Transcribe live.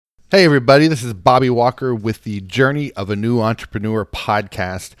Hey everybody, this is Bobby Walker with the Journey of a New Entrepreneur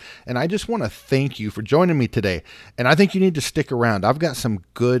podcast, and I just want to thank you for joining me today. And I think you need to stick around. I've got some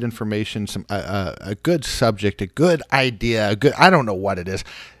good information, some a good subject, a good idea, I don't know what it is,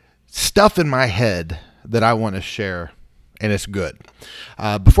 stuff in my head that I want to share, and it's good.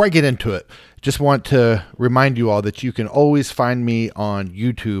 Before I get into it, just want to remind you all that you can always find me on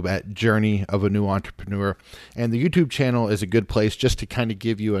YouTube at Journey of a New Entrepreneur. And the YouTube channel is a good place just to kind of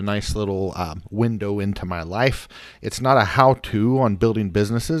give you a nice little window into my life. It's not a how-to on building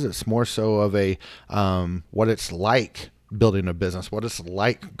businesses. It's more so of a what it's like building a business, what it's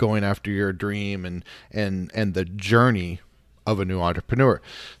like going after your dream and the journey of a new entrepreneur.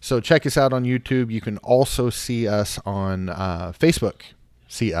 So check us out on YouTube. You can also see us on Facebook.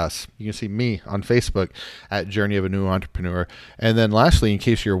 You can see me on Facebook at Journey of a New Entrepreneur. And then lastly, in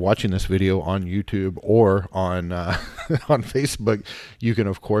case you're watching this video on YouTube or on on Facebook, you can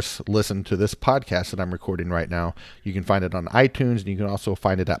of course listen to this podcast that I'm recording right now. You can find it on iTunes, and you can also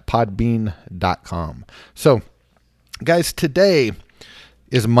find it at podbean.com. So guys, today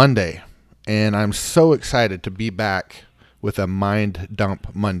is Monday, and I'm so excited to be back with a Mind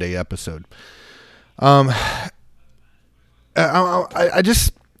Dump Monday episode. I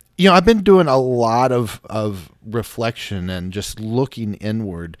just, I've been doing a lot of reflection and just looking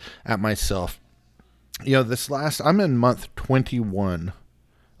inward at myself. I'm in month 21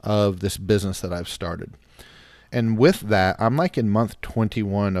 of this business that I've started. And with that, I'm like in month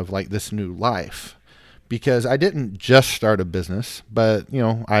 21 of like this new life, because I didn't just start a business, but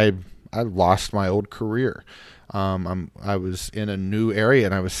I lost my old career. I was in a new area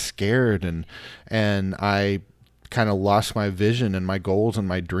and I was scared, and I kind of lost my vision and my goals and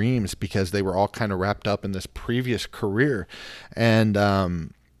my dreams because they were all kind of wrapped up in this previous career. And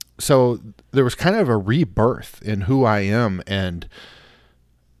so there was kind of a rebirth in who I am. And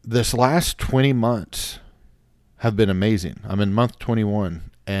this last 20 months have been amazing. I'm in month 21,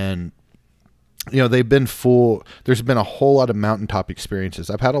 and they've been full. There's been a whole lot of mountaintop experiences.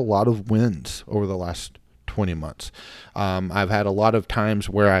 I've had a lot of wins over the last 20 months. I've had a lot of times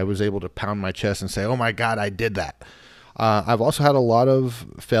where I was able to pound my chest and say, oh my God, I did that. I've also had a lot of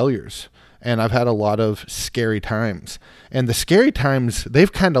failures, and I've had a lot of scary times. And the scary times,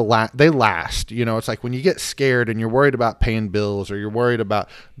 they've kind of they last. It's like when you get scared and you're worried about paying bills, or you're worried about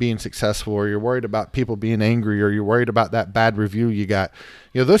being successful, or you're worried about people being angry, or you're worried about that bad review you got.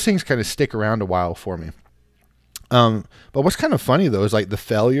 Those things kind of stick around a while for me. But what's kind of funny though is like the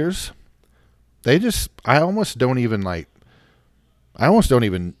failures, I almost don't even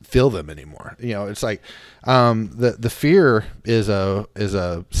feel them anymore. It's like the fear is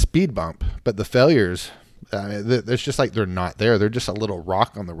a speed bump, but the failures, it's just like they're not there. They're just a little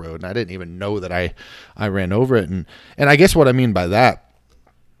rock on the road, and I didn't even know that I ran over it. And I guess what I mean by that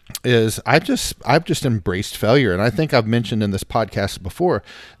is I've just embraced failure. And I think I've mentioned in this podcast before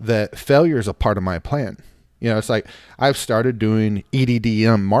that failure is a part of my plan. It's like I've started doing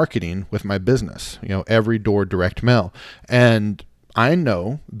EDDM marketing with my business, every door direct mail. And I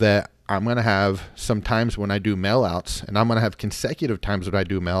know that I'm going to have some times when I do mail outs, and I'm going to have consecutive times when I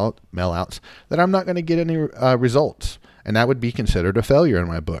do mail outs that I'm not going to get any results. And that would be considered a failure in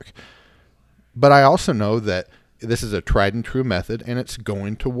my book. But I also know that this is a tried and true method, and it's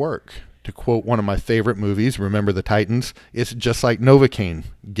going to work. To quote one of my favorite movies, Remember the Titans, it's just like Novocaine.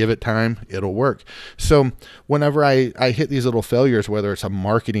 Give it time, it'll work. So whenever I hit these little failures, whether it's a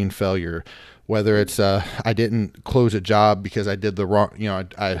marketing failure, whether it's I didn't close a job because I did the wrong,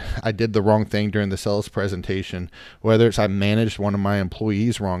 I did the wrong thing during the sales presentation, whether it's I managed one of my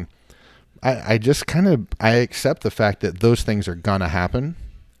employees wrong, I just I accept the fact that those things are gonna happen,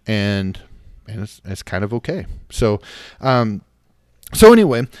 and it's kind of okay. So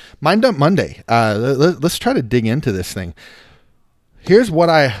anyway, Mind Dump Monday. Let's try to dig into this thing. Here's what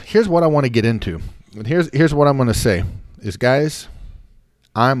I want to get into. Here's what I'm going to say is, guys,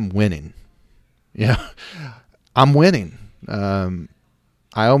 I'm winning. I'm winning. I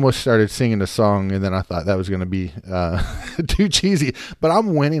almost started singing a song, and then I thought that was going to be too cheesy. But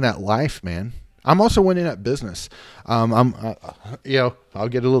I'm winning at life, man. I'm also winning at business. I'll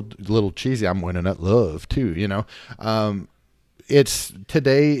get a little cheesy. I'm winning at love too.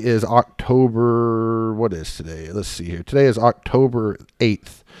 Today is October. What is today? Let's see here. Today is October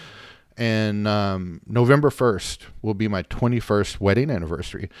 8th, and November 1st will be my 21st wedding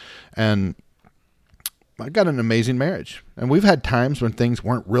anniversary. And I got an amazing marriage, and we've had times when things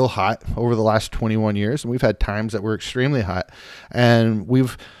weren't real hot over the last 21 years, and we've had times that were extremely hot, and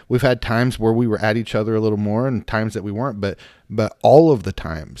we've had times where we were at each other a little more and times that we weren't, but all of the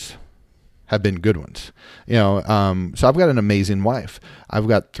times have been good ones. So I've got an amazing wife. I've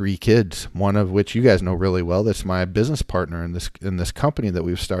got 3 kids, one of which you guys know really well. That's my business partner in this company that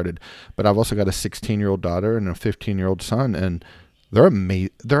we've started. But I've also got a 16-year-old daughter and a 15-year-old son, and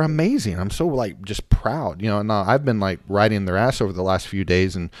they're amazing. I'm so just proud, and I've been riding their ass over the last few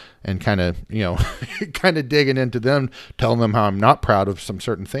days and kind of, kind of digging into them, telling them how I'm not proud of some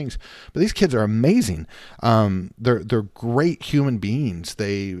certain things. But these kids are amazing. They're great human beings.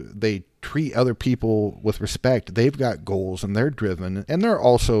 They treat other people with respect. They've got goals and they're driven, and they're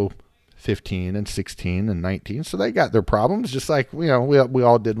also 15 and 16 and 19. So they got their problems just like, we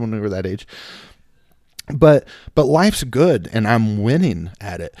all did when we were that age. But life's good, and I'm winning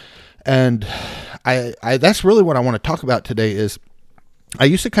at it. And I that's really what I want to talk about today is I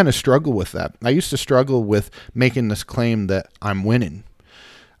used to kind of struggle with that. I used to struggle with making this claim that I'm winning.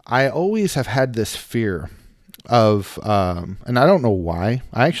 I always have had this fear of, and I don't know why.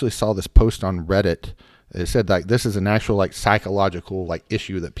 I actually saw this post on Reddit. It said this is an actual psychological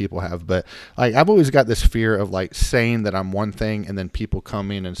issue that people have, but I've always got this fear of saying that I'm one thing and then people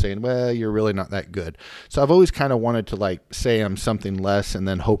coming and saying, well, you're really not that good. So I've always kind of wanted to say I'm something less, and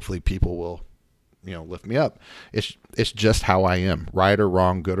then hopefully people will, lift me up. It's just how I am, right or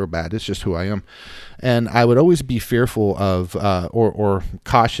wrong, good or bad. It's just who I am. And I would always be fearful of, or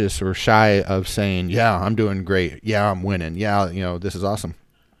cautious or shy of saying, yeah, I'm doing great. Yeah, I'm winning. Yeah, this is awesome.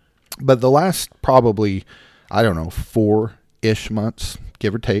 But the last probably, 4-ish months,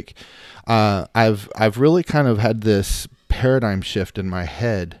 give or take, I've really kind of had this paradigm shift in my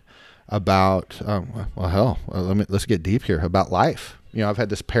head about, let's get deep here, about life. I've had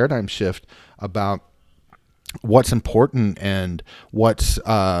this paradigm shift about what's important and what's,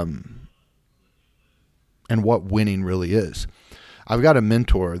 and what winning really is. I've got a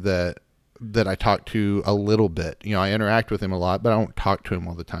mentor that I talk to a little bit. I interact with him a lot, but I don't talk to him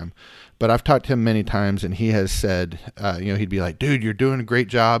all the time. But I've talked to him many times, and he has said, he'd be like, dude, you're doing a great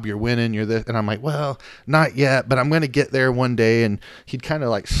job. You're winning. You're this. And I'm like, well, not yet, but I'm going to get there one day. And he'd kind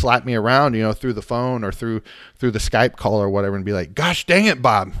of slap me around, through the phone or through the Skype call or whatever, and be like, gosh, dang it,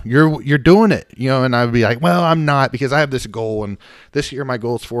 Bob, you're doing it. And I'd be like, well, I'm not, because I have this goal. And this year my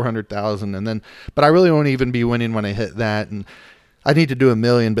goal is 400,000. But I really won't even be winning when I hit that. And I need to do 1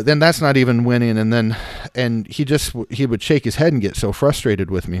 million, but then that's not even winning. And he would shake his head and get so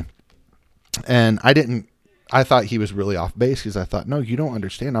frustrated with me. And I thought he was really off base, because I thought, no, you don't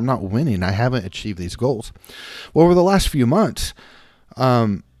understand. I'm not winning. I haven't achieved these goals. Well, over the last few months,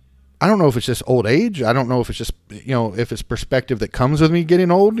 I don't know if it's just old age. I don't know if it's just, if it's perspective that comes with me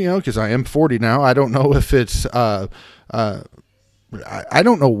getting old, because I am 40 now. I don't know if it's, I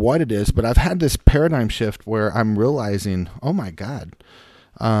don't know what it is, but I've had this paradigm shift where I'm realizing, oh my God,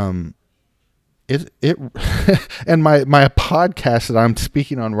 and my podcast that I'm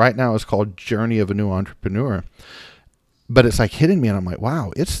speaking on right now is called Journey of a New Entrepreneur, but it's hitting me, and I'm like,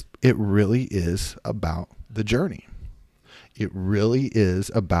 wow, it really is about the journey. It really is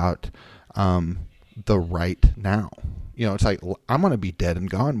about, the right now. It's I'm going to be dead and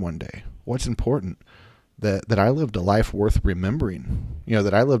gone one day. What's important? That I lived a life worth remembering,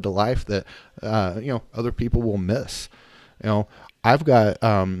 that I lived a life that, other people will miss. I've got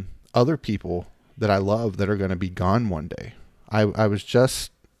other people that I love that are going to be gone one day. I was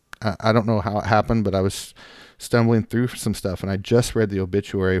just, I don't know how it happened, but I was stumbling through some stuff, and I just read the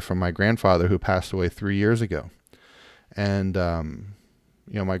obituary from my grandfather who passed away 3 years ago. And,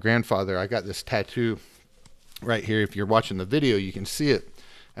 my grandfather, I got this tattoo right here. If you're watching the video, you can see it.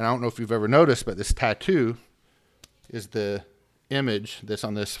 And I don't know if you've ever noticed, but this tattoo is the image that's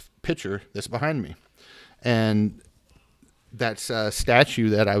on this picture that's behind me. And that's a statue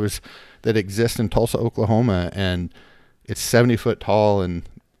that exists in Tulsa, Oklahoma. And it's 70 foot tall. And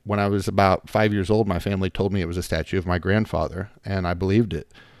when I was about 5 years old, my family told me it was a statue of my grandfather. And I believed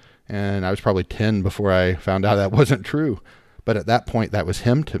it. And I was probably 10 before I found out that wasn't true. But at that point, that was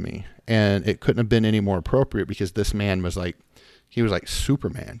him to me. And it couldn't have been any more appropriate, because this man was he was like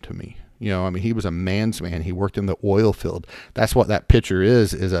Superman to me. He was a man's man. He worked in the oil field. That's what that picture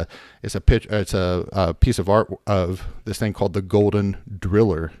is a picture. It's a piece of art of this thing called the Golden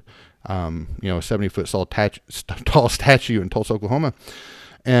Driller. 70 foot tall statue in Tulsa, Oklahoma.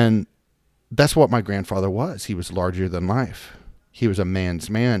 And that's what my grandfather was. He was larger than life. He was a man's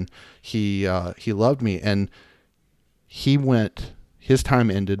man. He loved me, and his time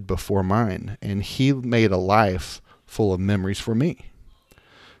ended before mine, and he made a life full of memories for me.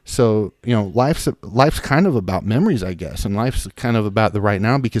 So, life's kind of about memories, I guess. And life's kind of about the right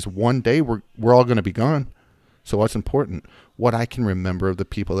now, because one day we're all going to be gone. So what's important? What I can remember of the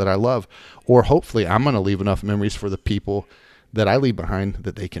people that I love, or hopefully I'm going to leave enough memories for the people that I leave behind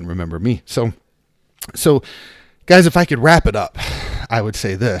that they can remember me. So guys, if I could wrap it up, I would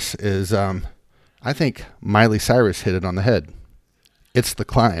say this is, I think Miley Cyrus hit it on the head. It's the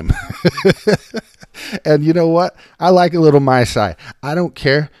climb. And you know what? I like a little my side. I don't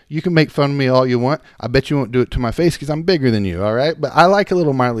care. You can make fun of me all you want. I bet you won't do it to my face because I'm bigger than you. All right. But I like a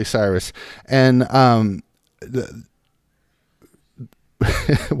little Miley Cyrus. And,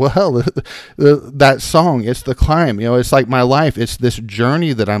 well, that song, it's the climb, it's like my life. It's this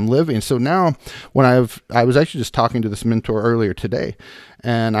journey that I'm living. So now when I was actually just talking to this mentor earlier today,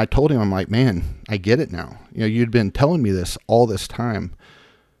 and I told him, I'm like, man, I get it now. You'd been telling me this all this time,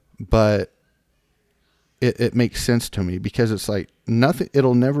 but it makes sense to me because it's like nothing,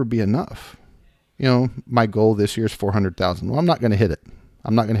 it'll never be enough. My goal this year is 400,000. Well, I'm not going to hit it.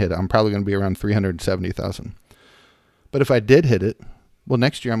 I'm probably going to be around 370,000. But if I did hit it, well,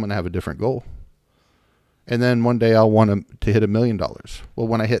 next year I'm going to have a different goal. And then one day I'll want to hit $1 million. Well,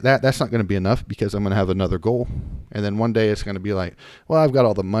 when I hit that, that's not going to be enough because I'm going to have another goal. And then one day it's going to be like, well, I've got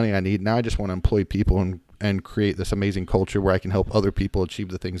all the money I need. Now I just want to employ people and create this amazing culture where I can help other people achieve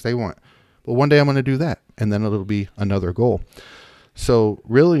the things they want. But one day I'm going to do that. And then it'll be another goal. So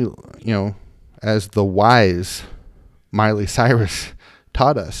really, as the wise Miley Cyrus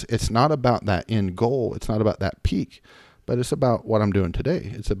taught us, it's not about that end goal. It's not about that peak, but it's about what I'm doing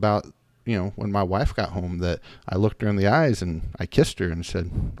today. It's about, when my wife got home, that I looked her in the eyes and I kissed her and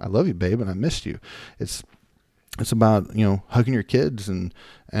said, I love you, babe, and I missed you. It's about, hugging your kids and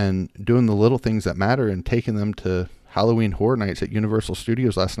doing the little things that matter and taking them to Halloween Horror Nights at Universal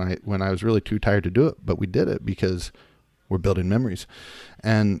Studios last night when I was really too tired to do it, but we did it because we're building memories.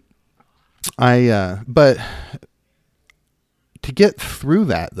 And but to get through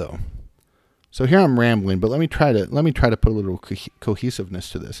that though, so here I'm rambling, but let me try to put a little cohesiveness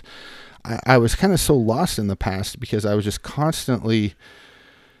to this. I was kind of so lost in the past because I was just constantly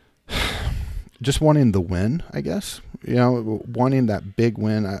just wanting the win, I guess, wanting that big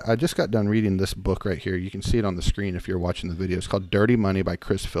win. I just got done reading this book right here. You can see it on the screen if you're watching the video. It's called Dirty Money by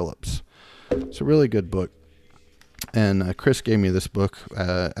Chris Phillips. It's a really good book. And Chris gave me this book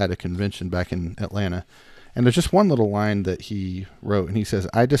at a convention back in Atlanta. And there's just one little line that he wrote, and he says,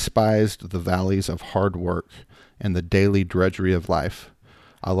 I despised the valleys of hard work and the daily drudgery of life.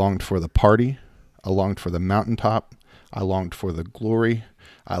 I longed for the party. I longed for the mountaintop. I longed for the glory.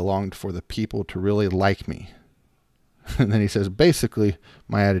 I longed for the people to really like me. And then he says, basically,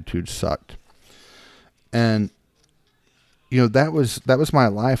 my attitude sucked. And, that was my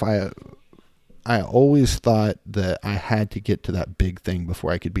life. I always thought that I had to get to that big thing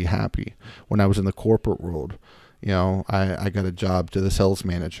before I could be happy. When I was in the corporate world, I got a job to the sales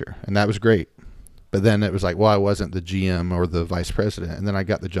manager, and that was great. But then it was like, well, I wasn't the GM or the vice president. And then I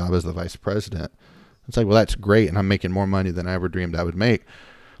got the job as the vice president. It's like, well, that's great. And I'm making more money than I ever dreamed I would make.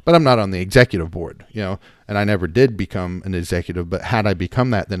 But I'm not on the executive board, and I never did become an executive. But had I become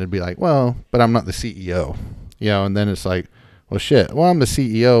that, then it'd be like, well, but I'm not the CEO, and then it's like, well, shit, well, I'm the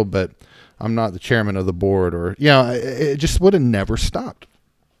CEO, but I'm not the chairman of the board, or, it just would have never stopped.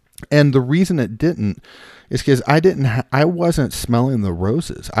 And the reason it didn't is because I wasn't smelling the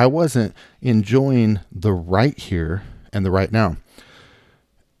roses. I wasn't enjoying the right here and the right now.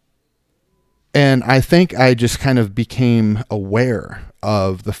 And I think I just kind of became aware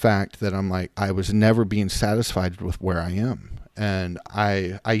of the fact that I'm like, I was never being satisfied with where I am. And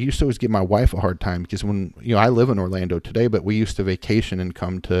I used to always give my wife a hard time because when, I live in Orlando today, but we used to vacation and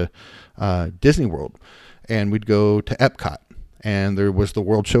come to Disney World, and we'd go to Epcot, and there was the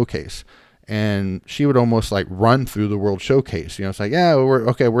World Showcase. And she would almost like run through the World Showcase. It's like, yeah,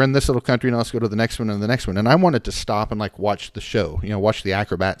 we're in this little country now. Let's go to the next one and the next one. And I wanted to stop and like watch the show, watch the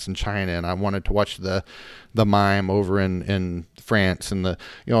acrobats in China. And I wanted to watch the mime over in France and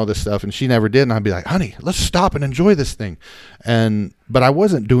all this stuff. And she never did. And I'd be like, honey, let's stop and enjoy this thing. But I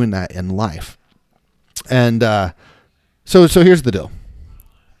wasn't doing that in life. And so here's the deal.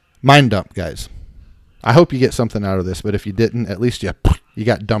 Mind dump, guys. I hope you get something out of this, but if you didn't, at least you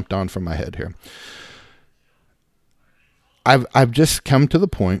got dumped on from my head here. I've just come to the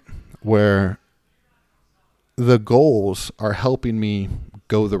point where the goals are helping me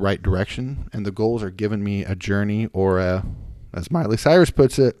go the right direction, and the goals are giving me a journey, or as Miley Cyrus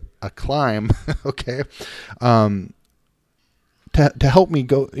puts it, a climb, okay, to help me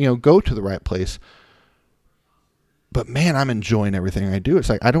go to the right place. But man, I'm enjoying everything I do. It's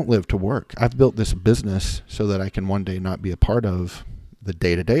like I don't live to work. I've built this business so that I can one day not be a part of the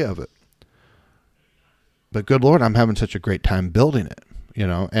day-to-day of it. But good Lord, I'm having such a great time building it,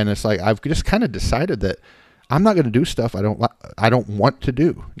 And it's like I've just kind of decided that I'm not going to do stuff I don't want to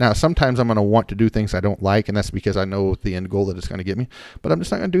do. Now, sometimes I'm going to want to do things I don't like, and that's because I know the end goal that it's going to get me. But I'm just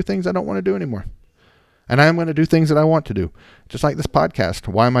not going to do things I don't want to do anymore. And I'm going to do things that I want to do. Just like this podcast.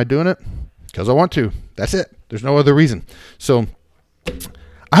 Why am I doing it? Because I want to. That's it. There's no other reason. So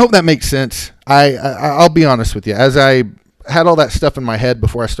I hope that makes sense. I'll be honest with you. As I had all that stuff in my head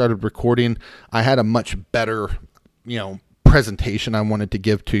before I started recording, I had a much better, presentation I wanted to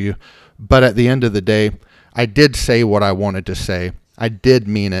give to you. But at the end of the day, I did say what I wanted to say. I did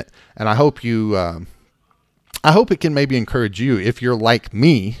mean it. And I hope I hope it can maybe encourage you if you're like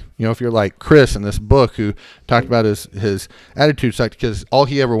me, if you're like Chris in this book who talked about his attitude sucked because all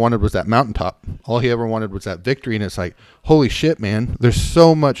he ever wanted was that mountaintop. All he ever wanted was that victory. And it's like, holy shit, man, there's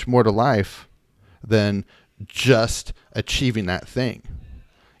so much more to life than just achieving that thing.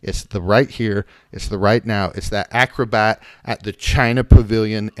 It's the right here. It's the right now. It's that acrobat at the China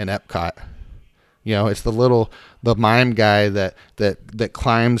Pavilion in Epcot. It's the mime guy that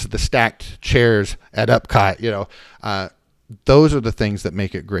climbs the stacked chairs at Epcot. Those are the things that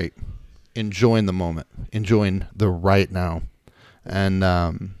make it great. Enjoying the moment, enjoying the right now, and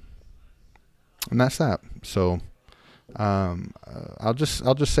that's that. So I'll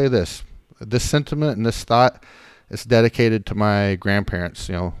just say this sentiment and this thought is dedicated to my grandparents.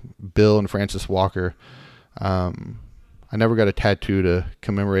 Bill and Frances Walker. I never got a tattoo to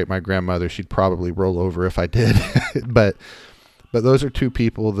commemorate my grandmother. She'd probably roll over if I did. but those are two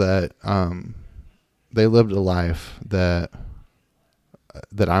people that they lived a life that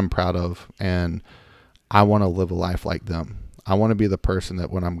I'm proud of, and I want to live a life like them. I want to be the person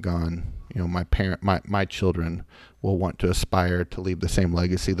that when I'm gone, my children will want to aspire to leave the same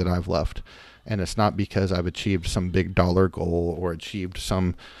legacy that I've left. And it's not because I've achieved some big dollar goal or achieved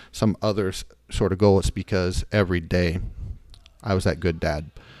some other sort of goal. It's because every day I was that good dad.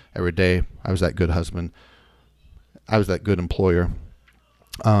 Every day I was that good husband. I was that good employer.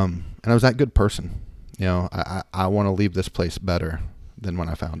 And I was that good person. I want to leave this place better than when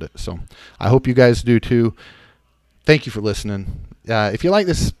I found it. So I hope you guys do too. Thank you for listening. If you like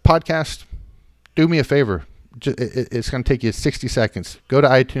this podcast, do me a favor. It's going to take you 60 seconds. Go to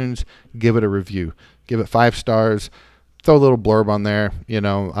iTunes, give it a review. Give it 5 stars. Throw a little blurb on there.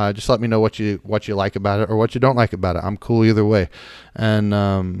 Just let me know what you like about it or what you don't like about it. I'm cool either way.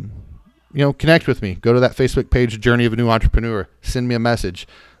 And, connect with me. Go to that Facebook page, Journey of a New Entrepreneur. Send me a message.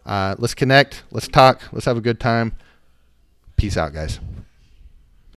 Let's connect. Let's talk. Let's have a good time. Peace out, guys.